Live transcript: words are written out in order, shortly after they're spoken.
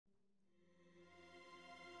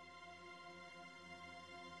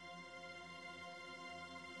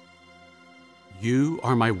You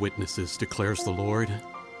are my witnesses, declares the Lord,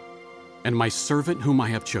 and my servant whom I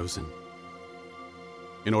have chosen,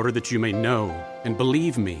 in order that you may know and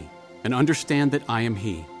believe me and understand that I am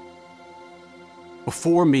He.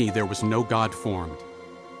 Before me there was no God formed,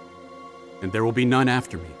 and there will be none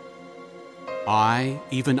after me. I,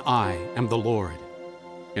 even I, am the Lord,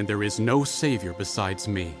 and there is no Savior besides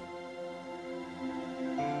me.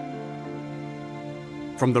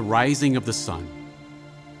 From the rising of the sun,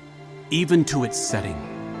 even to its setting,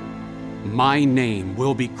 my name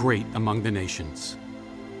will be great among the nations.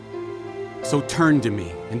 So turn to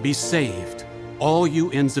me and be saved, all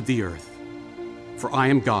you ends of the earth, for I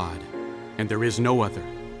am God, and there is no other.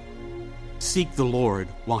 Seek the Lord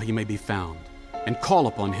while he may be found, and call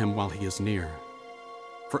upon him while he is near.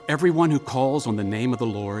 For everyone who calls on the name of the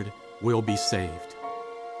Lord will be saved.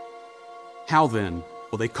 How then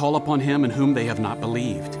will they call upon him in whom they have not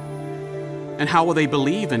believed? And how will they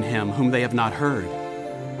believe in him whom they have not heard?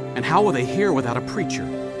 And how will they hear without a preacher?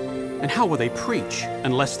 And how will they preach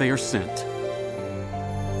unless they are sent?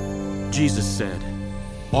 Jesus said,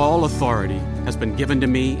 "All authority has been given to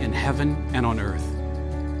me in heaven and on earth.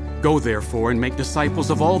 Go therefore and make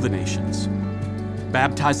disciples of all the nations,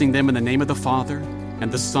 baptizing them in the name of the Father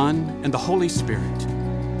and the Son and the Holy Spirit,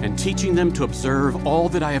 and teaching them to observe all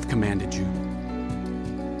that I have commanded you.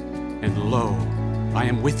 And lo, I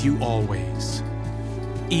am with you always,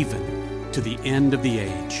 even to the end of the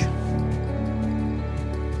age.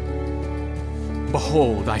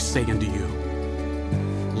 Behold, I say unto you,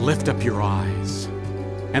 lift up your eyes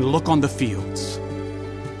and look on the fields,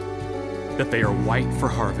 that they are white for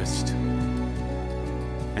harvest."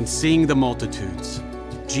 And seeing the multitudes,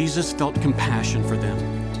 Jesus felt compassion for them,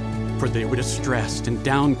 for they were distressed and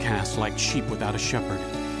downcast like sheep without a shepherd.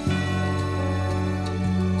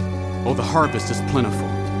 Oh, the harvest is plentiful,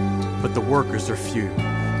 but the workers are few.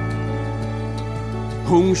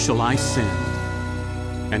 Whom shall I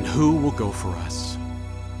send, and who will go for us?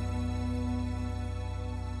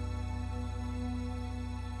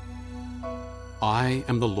 I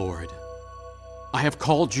am the Lord. I have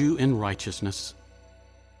called you in righteousness.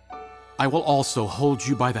 I will also hold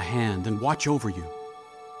you by the hand and watch over you.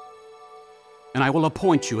 And I will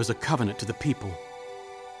appoint you as a covenant to the people,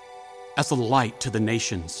 as a light to the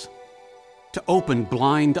nations, to open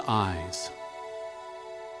blind eyes,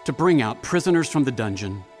 to bring out prisoners from the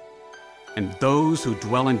dungeon, and those who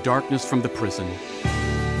dwell in darkness from the prison,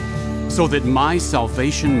 so that my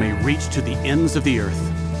salvation may reach to the ends of the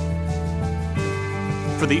earth.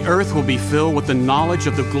 For the earth will be filled with the knowledge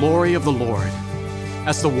of the glory of the Lord,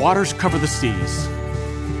 as the waters cover the seas.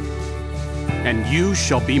 And you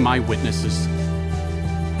shall be my witnesses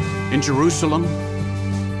in Jerusalem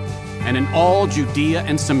and in all Judea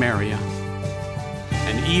and Samaria,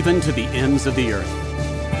 and even to the ends of the earth.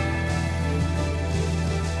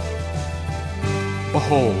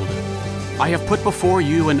 Behold, I have put before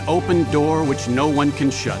you an open door which no one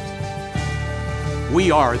can shut. We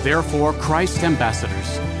are therefore Christ's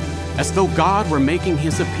ambassadors, as though God were making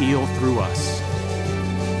his appeal through us.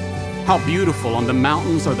 How beautiful on the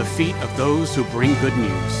mountains are the feet of those who bring good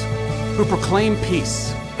news, who proclaim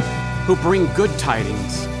peace, who bring good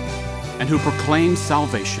tidings, and who proclaim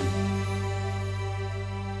salvation.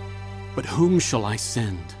 But whom shall I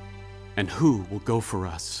send, and who will go for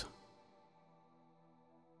us?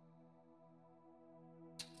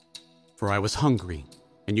 For I was hungry,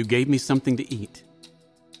 and you gave me something to eat.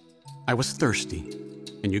 I was thirsty,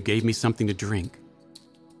 and you gave me something to drink.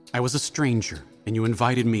 I was a stranger, and you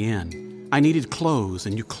invited me in. I needed clothes,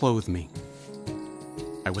 and you clothed me.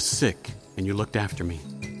 I was sick, and you looked after me.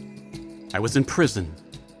 I was in prison,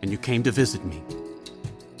 and you came to visit me.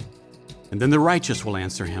 And then the righteous will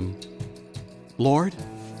answer him, Lord,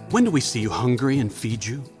 when do we see you hungry and feed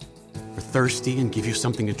you, or thirsty and give you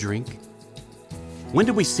something to drink? When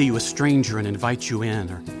did we see you a stranger and invite you in,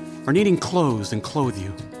 or needing clothes and clothe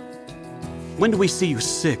you? When do we see you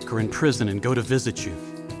sick or in prison and go to visit you?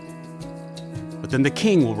 But then the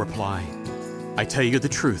king will reply, I tell you the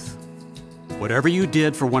truth. Whatever you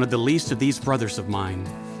did for one of the least of these brothers of mine,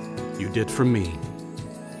 you did for me.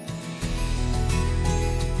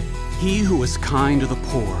 He who is kind to the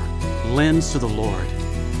poor lends to the Lord,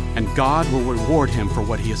 and God will reward him for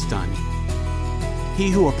what he has done.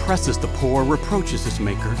 He who oppresses the poor reproaches his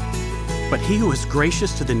maker, but he who is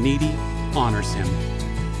gracious to the needy honors him.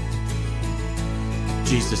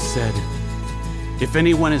 Jesus said, If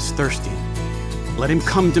anyone is thirsty, let him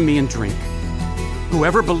come to me and drink.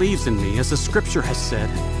 Whoever believes in me, as the scripture has said,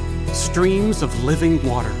 streams of living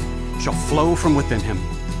water shall flow from within him.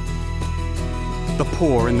 The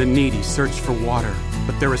poor and the needy search for water,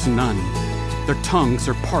 but there is none. Their tongues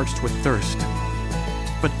are parched with thirst.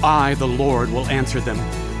 But I, the Lord, will answer them.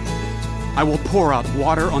 I will pour out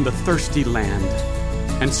water on the thirsty land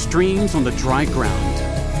and streams on the dry ground.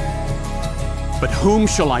 But whom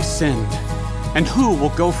shall I send, and who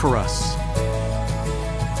will go for us?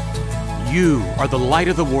 You are the light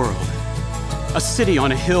of the world. A city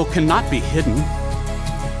on a hill cannot be hidden.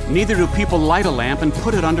 Neither do people light a lamp and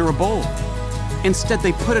put it under a bowl. Instead,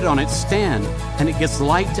 they put it on its stand, and it gives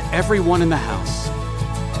light to everyone in the house.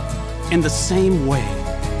 In the same way,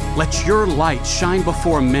 let your light shine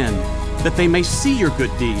before men, that they may see your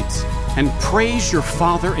good deeds and praise your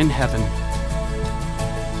Father in heaven.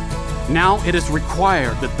 Now it is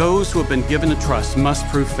required that those who have been given a trust must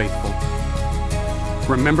prove faithful.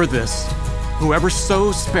 Remember this: whoever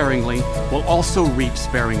sows sparingly will also reap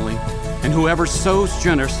sparingly, and whoever sows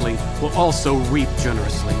generously will also reap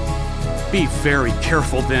generously. Be very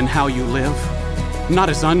careful then how you live, not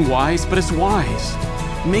as unwise, but as wise,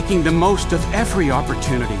 making the most of every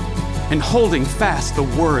opportunity and holding fast the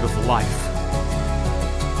word of life.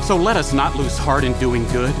 So let us not lose heart in doing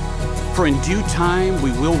good, for in due time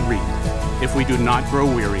we will reap if we do not grow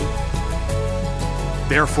weary.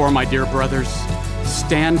 Therefore, my dear brothers,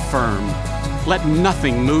 stand firm. Let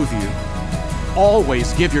nothing move you.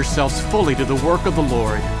 Always give yourselves fully to the work of the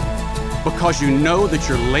Lord, because you know that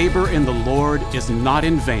your labor in the Lord is not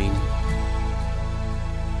in vain.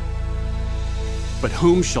 But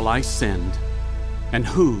whom shall I send, and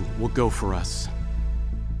who will go for us?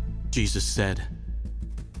 Jesus said,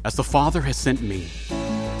 As the Father has sent me,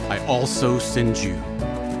 I also send you.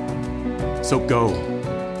 So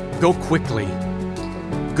go quickly,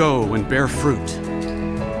 go and bear fruit.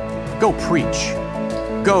 Go preach,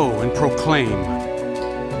 go and proclaim.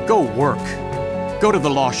 Go work, go to the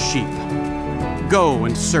lost sheep. Go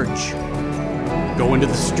and search. Go into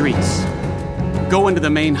the streets. Go into the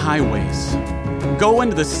main highways. Go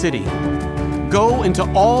into the city. Go into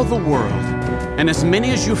all the world, and as many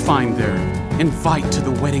as you find there, invite to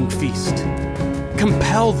the wedding feast.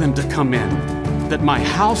 Compel them to come in, that my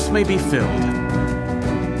house may be filled.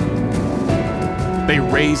 They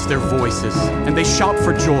raise their voices, and they shout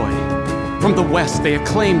for joy. From the west they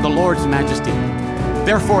acclaim the Lord's majesty.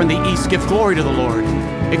 Therefore in the east give glory to the Lord.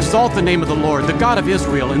 Exalt the name of the Lord, the God of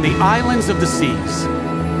Israel, in the islands of the seas.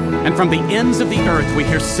 And from the ends of the earth we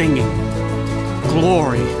hear singing,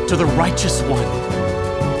 Glory to the righteous one.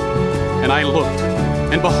 And I looked,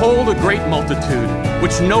 and behold a great multitude,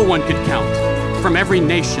 which no one could count, from every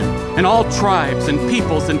nation, and all tribes, and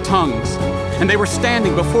peoples, and tongues. And they were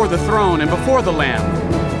standing before the throne and before the Lamb.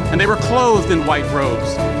 And they were clothed in white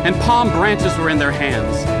robes, and palm branches were in their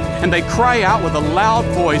hands. And they cry out with a loud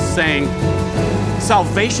voice, saying,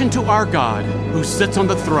 Salvation to our God, who sits on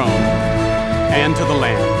the throne, and to the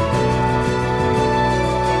Lamb.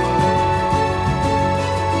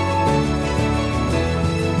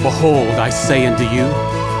 Behold, I say unto you,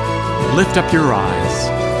 lift up your eyes,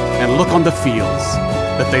 and look on the fields,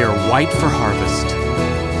 that they are white for harvest.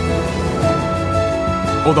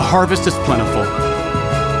 Oh, the harvest is plentiful,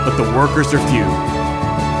 but the workers are few.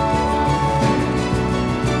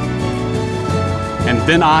 And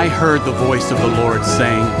then I heard the voice of the Lord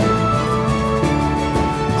saying,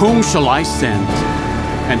 Whom shall I send,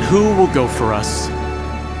 and who will go for us?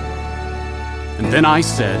 And then I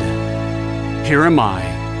said, Here am I,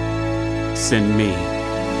 send me.